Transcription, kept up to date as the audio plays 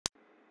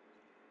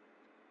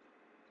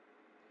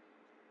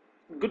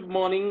Good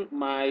morning,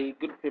 my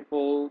good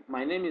people.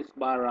 My name is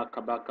Bara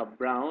Kabaka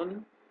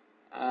Brown,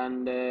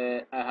 and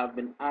I have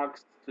been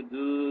asked to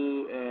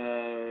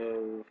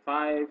do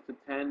 5 to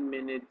 10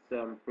 minutes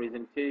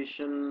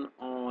presentation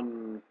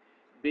on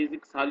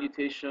basic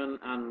salutation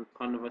and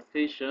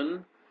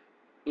conversation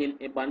in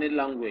Ibani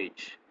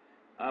language.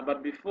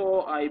 But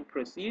before I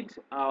proceed,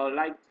 I would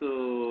like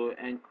to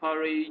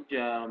encourage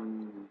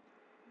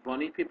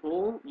Bonny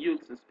people,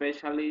 youths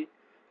especially,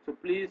 to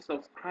please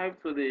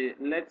subscribe to the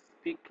Let's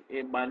Speak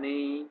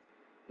Ibani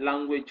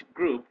language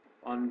group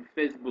on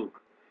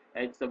Facebook.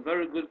 It's a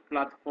very good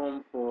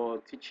platform for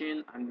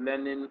teaching and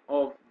learning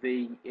of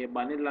the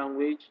Ibani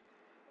language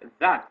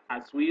that,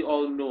 as we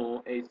all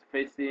know, is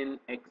facing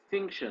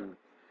extinction.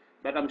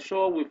 But I'm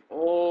sure with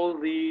all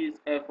these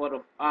effort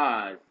of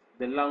ours,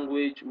 the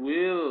language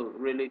will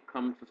really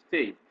come to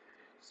stay.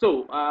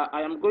 So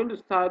I am going to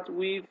start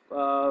with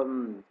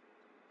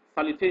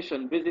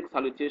salutation, basic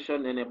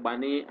salutation in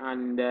Ibani,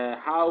 and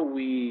how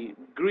we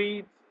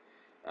greet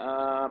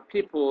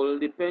people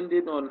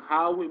depending on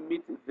how we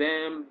meet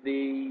them,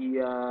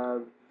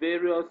 the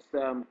various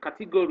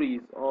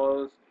categories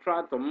or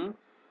stratum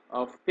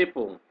of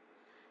people.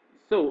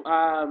 So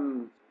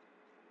I'm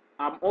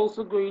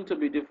also going to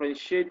be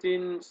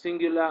differentiating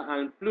singular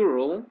and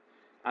plural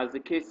as the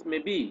case may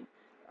be.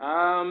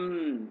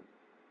 Ebama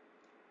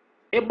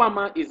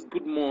is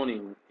good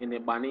morning in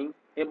Ibani.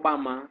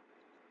 Ebama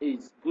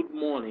is good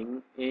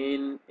morning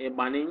in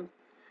Ibani.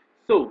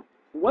 So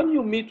when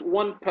you meet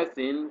one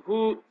person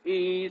who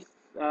is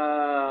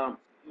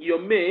your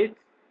mate,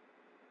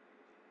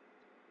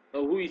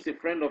 or who is a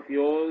friend of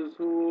yours,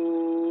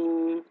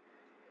 who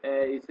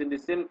is in the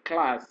same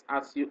class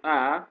as you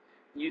are,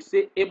 you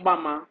say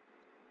Ebama.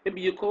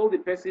 Maybe you call the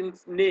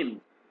person's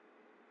name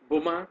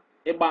Boma,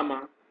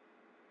 Ebama.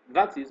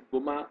 That is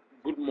Boma,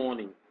 good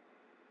morning.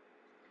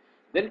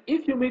 Then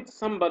if you meet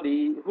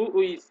somebody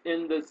who is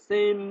in the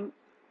same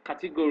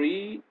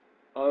category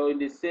or in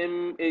the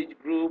same age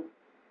group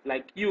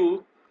like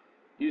you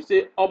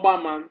say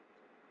Obama.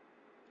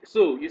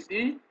 So you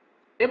see,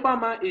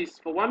 Obama is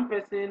for one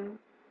person,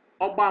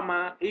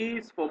 Obama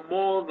is for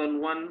more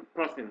than one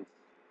person.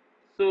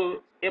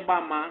 So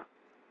Obama,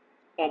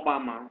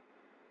 Obama.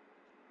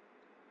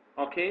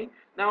 Okay.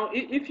 Now,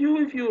 if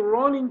you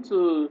run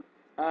into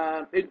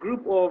a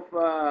group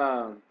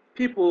of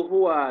people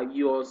who are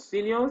your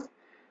seniors,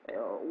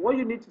 what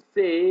you need to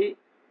say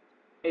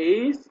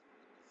is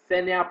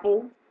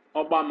Seniapo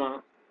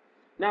Obama.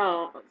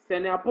 Now,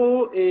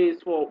 Seniapo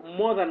is for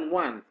more than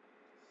one.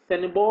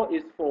 Senibo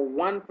is for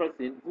one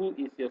person who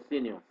is your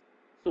senior.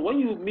 So when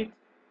you meet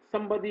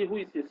somebody who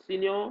is your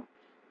senior,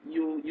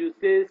 you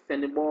say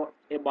Senibo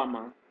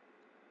Obama.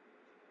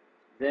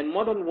 Then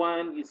more than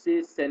one, you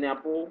say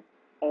Seniapo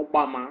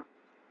Obama.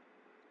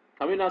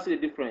 Can we now see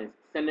the difference?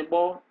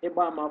 Senibo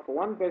Obama for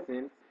one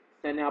person,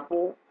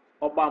 Seniapo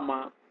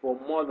Obama for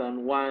more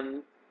than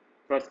one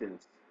person.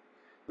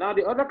 Now,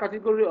 the other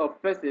category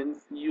of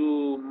persons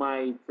you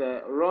might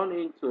run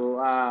into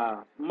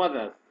are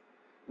mothers.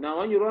 Now,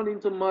 when you run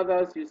into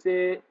mothers, you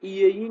say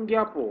Iye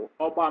Yingiapo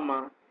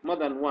Obama more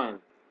than one.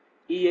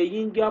 Iye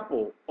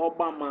Yingiapo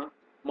Obama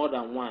more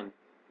than one.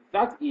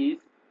 That is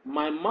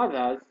my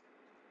mother's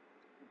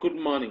good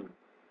morning.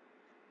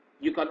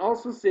 You can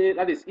also say,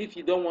 that is if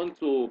you don't want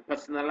to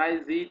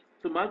personalize it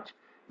too much,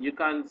 you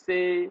can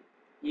say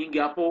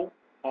Yingiapo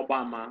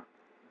Obama.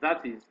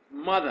 That is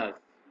mother's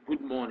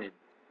good morning.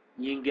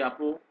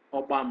 Yingiapo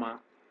Obama.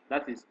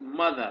 That is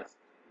mother's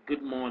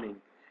good morning.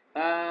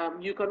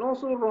 You can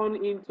also run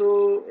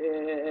into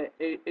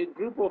a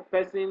group of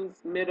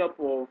persons made up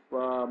of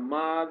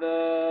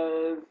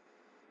mothers,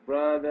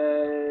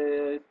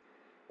 brothers,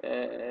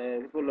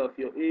 people of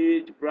your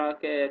age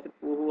bracket,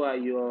 people who are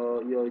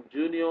your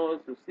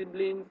juniors or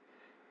siblings,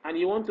 and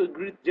you want to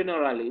greet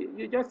generally,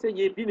 you just say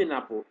Ye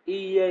Biminapo,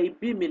 Iye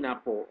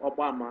Biminapo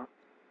Obama,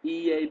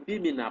 Iye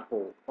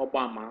Biminapo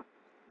Obama.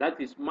 That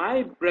is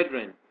my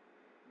brethren,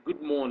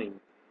 good morning.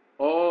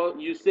 Or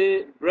you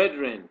say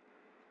brethren,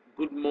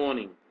 good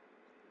morning.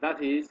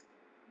 That is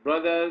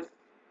brothers,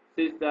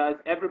 sisters,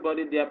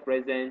 everybody there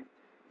present,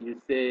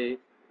 you say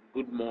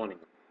good morning.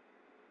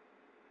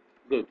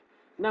 Good.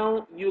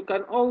 Now you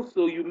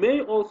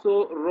may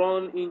also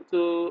run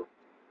into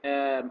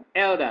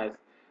elders.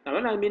 Now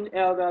when I mean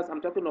elders,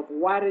 I'm talking of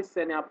Wari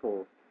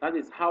Senapo, that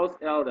is house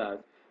elders.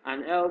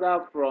 An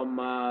elder from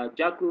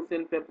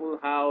Jacobson People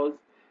House,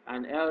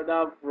 an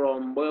elder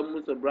from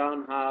Boyamuso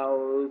Brown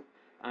House,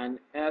 an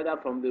elder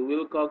from the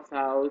Wilcox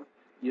House.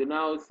 You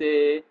now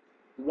say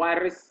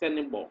Wari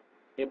Senebo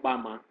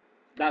Ebama.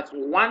 That's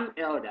one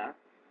elder.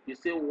 You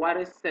say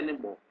Wari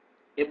Senebo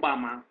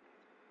Ebama.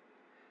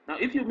 Now,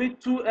 if you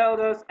meet two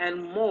elders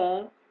and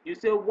more, you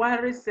say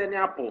Wari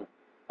Senapo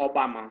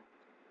Obama.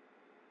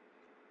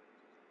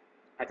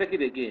 I take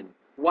it again.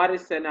 Wari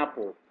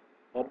Senapo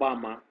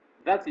Obama.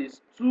 That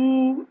is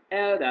two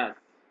elders.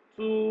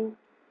 Two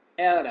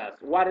elders.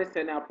 Wari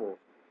Senapo.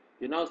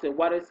 You now say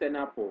Wari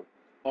Senapo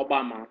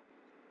Obama.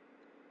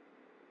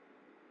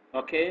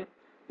 Okay?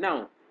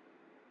 Now,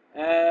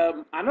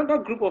 Another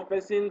group of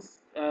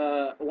persons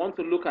want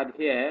to look at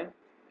here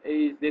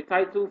is the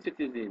titled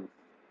citizens.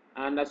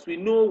 And as we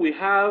know, we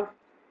have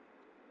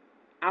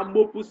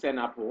Amopu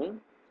Senapo,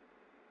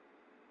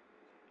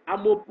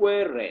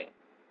 Amopuere,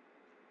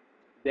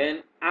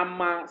 then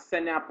Ama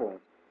Senapo.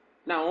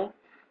 Now,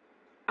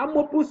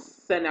 Amopu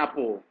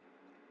Senapo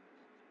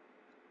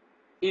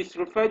is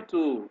referred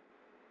to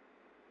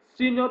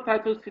senior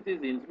titled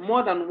citizens,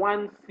 more than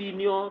one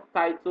senior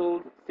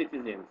titled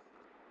citizens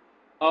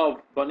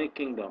of Bonny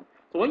Kingdom.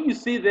 So when you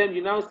see them,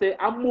 you now say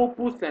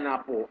Amopu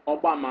Senapo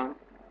Obama,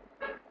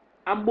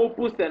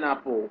 Amopu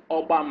Senapo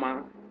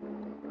Obama,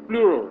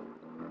 plural.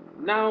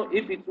 Now,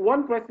 if it's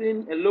one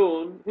person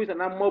alone who is an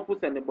Amopu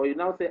Senebo, you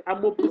now say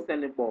Amopu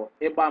Senebo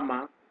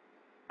Ebama,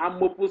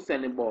 Amopu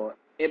Senebo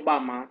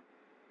Ebama.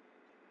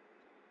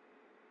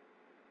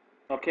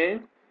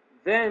 Okay?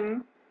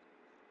 Then,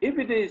 if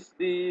it is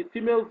the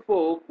female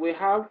folk, we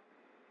have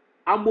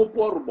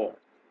Amoporubo.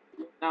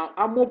 Now,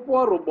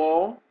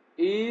 Amoporubo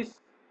is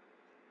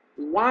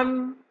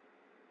one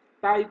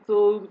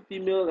titled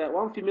female,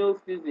 one female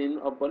citizen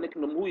of Bonny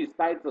Kingdom who is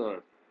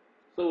titled.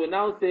 So we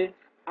now say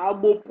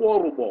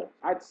Amoporubo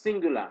at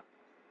singular.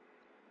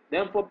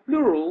 Then for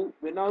plural,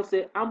 we now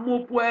say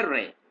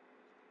Amopuere.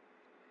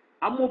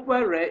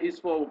 Amopuere is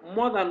for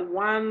more than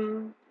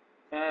one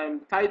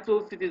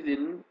titled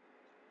citizen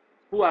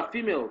who are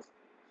females.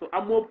 So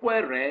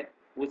Amopuere,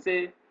 we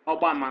say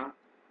Obama.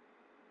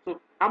 So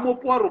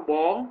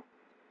Amoporubo,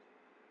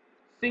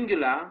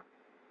 singular,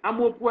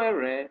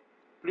 Amopuere,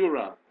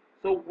 plural.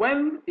 So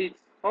when it's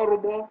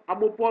Orobo,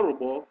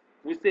 Amoporubo,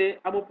 we say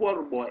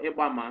Amoporubo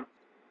Obama.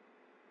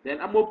 Then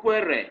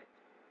Amopuere,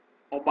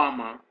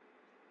 Obama.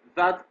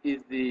 That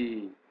is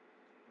the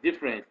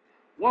difference.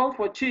 Well,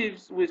 for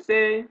chiefs, we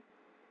say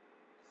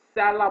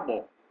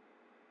Salabo.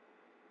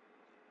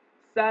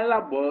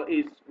 Salabo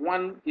is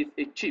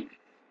a chief,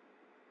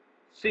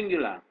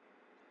 singular.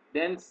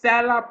 Then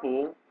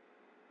Salapo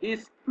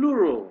is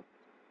plural.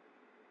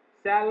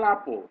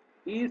 Salapo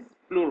is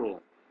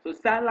plural. So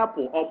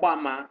Salapo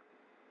Obama,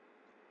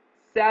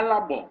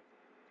 Salabo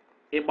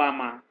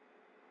Obama.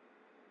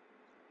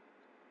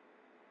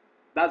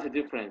 That's the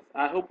difference.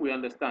 I hope we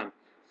understand.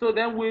 So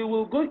then we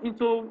will go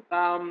into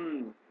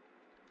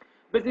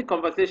basic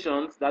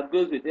conversations that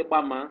goes with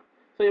Obama.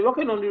 So you're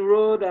walking on the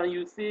road and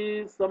you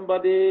see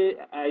somebody,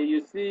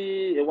 you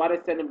see a water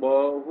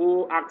senebo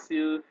who asks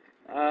you,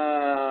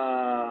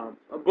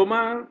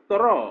 Boma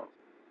Toro.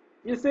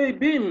 You say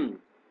Bim.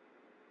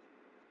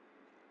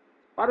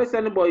 Water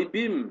senebo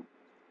Bim.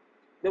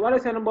 The water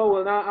senebo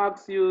will now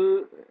ask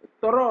you,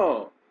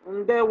 Toro,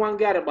 Nde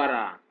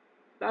Wangarabara.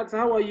 That's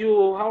how are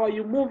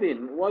you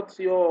moving? What's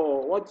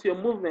your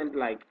movement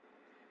like?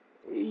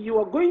 You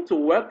are going to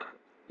work.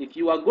 If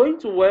you are going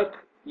to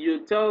work,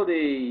 you tell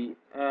the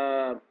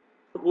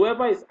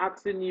whoever is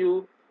asking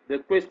you the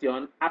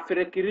question,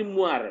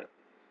 Aferekirimuare.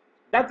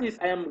 That is,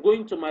 I am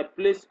going to my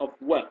place of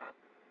work.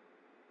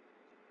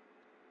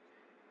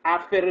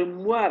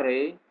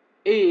 Aferemuare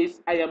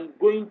is I am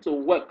going to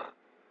work.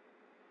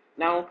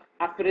 Now,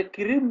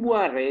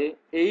 Aferekirimuare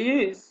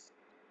is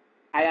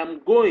I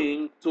am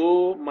going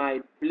to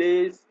my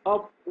place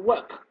of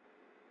work.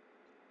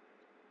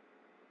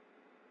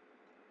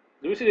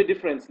 Do you see the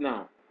difference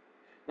now?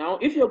 Now,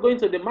 if you're going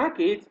to the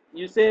market,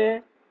 you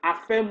say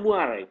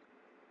afemuare.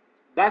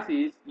 That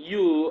is,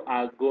 you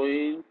are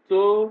going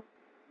to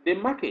the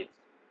market.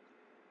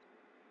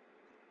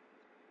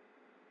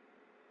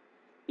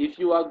 If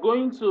you are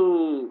going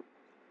to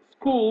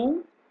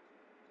school,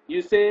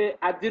 you say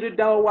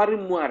adiridawari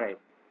muare.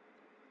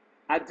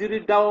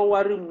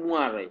 Adiridawari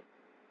muare.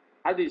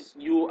 That is,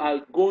 you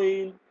are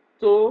going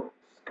to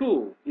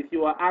school. If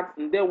you are asked,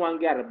 Nde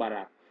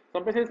Wangarabara.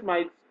 Some persons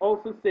might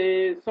also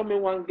say, Some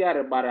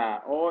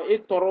Wangarabara or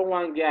Etoro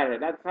Wangare.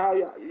 That's how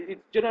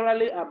it's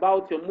generally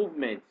about your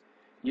movement.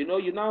 You know,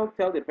 you now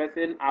tell the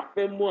person,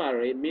 Afe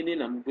Muare,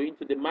 meaning I'm going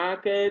to the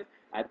market.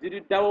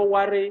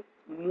 Adiridawari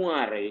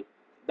Muare.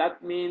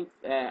 That means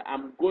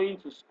I'm going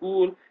to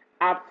school.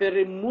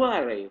 Afere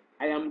Muare,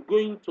 I am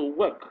going to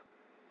work.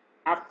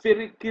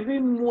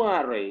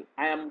 Aferikirimuare,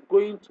 I am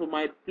going to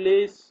my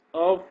place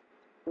of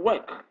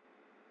work.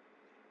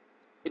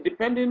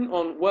 Depending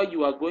on where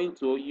you are going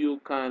to, you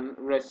can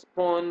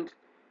respond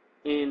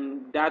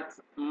in that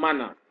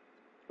manner.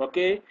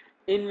 Okay?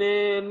 In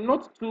a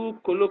not too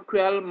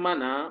colloquial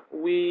manner,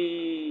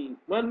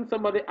 when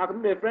somebody asks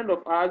me, a friend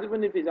of ours,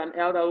 even if he's an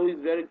elder who is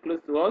very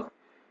close to us,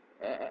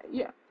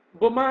 yeah,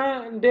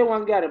 Boma nde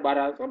wangare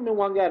bara, some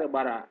wangare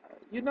bara.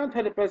 You don't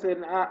tell the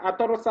person,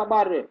 Atoro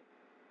Sabare.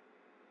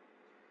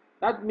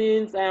 That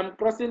means I am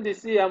crossing the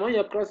sea, and when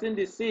you're crossing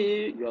the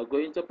sea, you are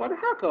going to Port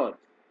Harcourt.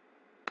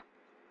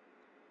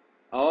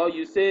 Or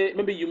you say,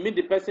 maybe you meet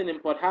the person in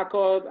Port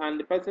Harcourt, and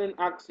the person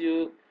asks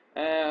you,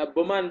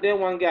 Bomande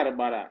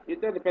Wangarabara. You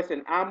tell the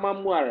person,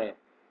 Amamuare.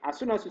 As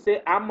soon as you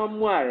say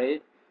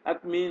Amamuare,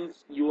 that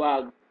means you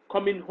are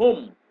coming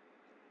home.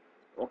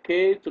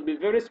 Okay, to be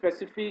very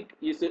specific,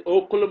 you say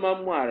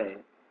Okoloma Muare.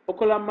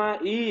 Okolama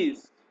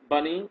is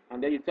bunny,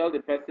 and then you tell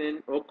the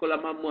person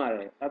Okolama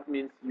Muare. That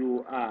means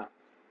you are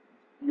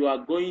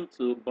going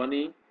to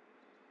bunny.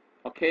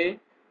 Okay.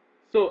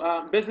 So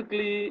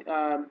basically,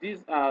 these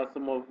are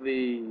some of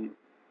the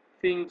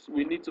things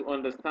we need to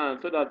understand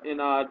so that in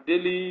our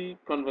daily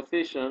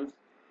conversations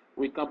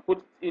we can put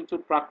it into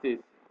practice.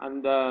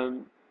 And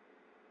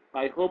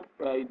I hope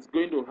it's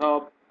going to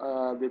help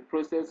the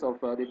process of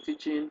the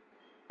teaching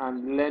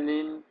and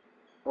learning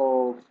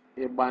of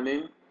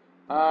Ibani.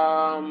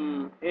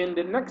 In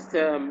the next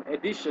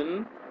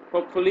edition,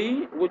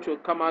 hopefully, which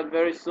will come out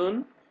very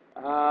soon,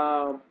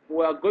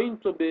 we are going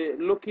to be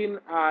looking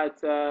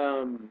at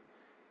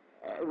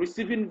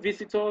receiving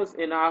visitors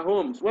in our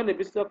homes. When a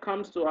visitor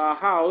comes to our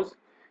house,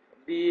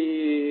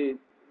 the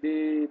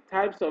the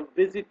types of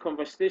basic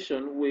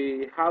conversation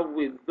we have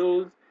with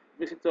those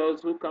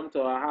visitors who come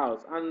to our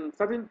house, and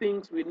certain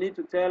things we need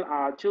to tell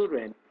our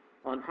children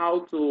on how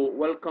to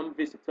welcome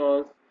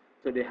visitors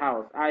to the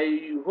house. I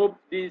hope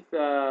this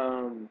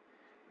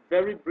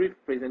very brief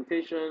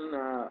presentation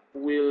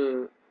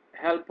will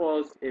help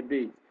us a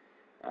bit.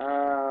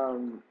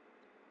 Um,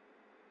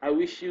 I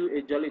wish you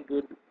a jolly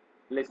good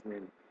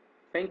listening.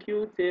 Thank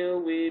you till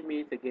we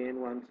meet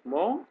again once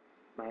more.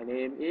 My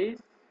name is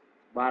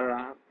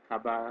Bara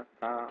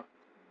Kabaka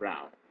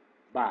Brown.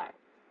 Bye.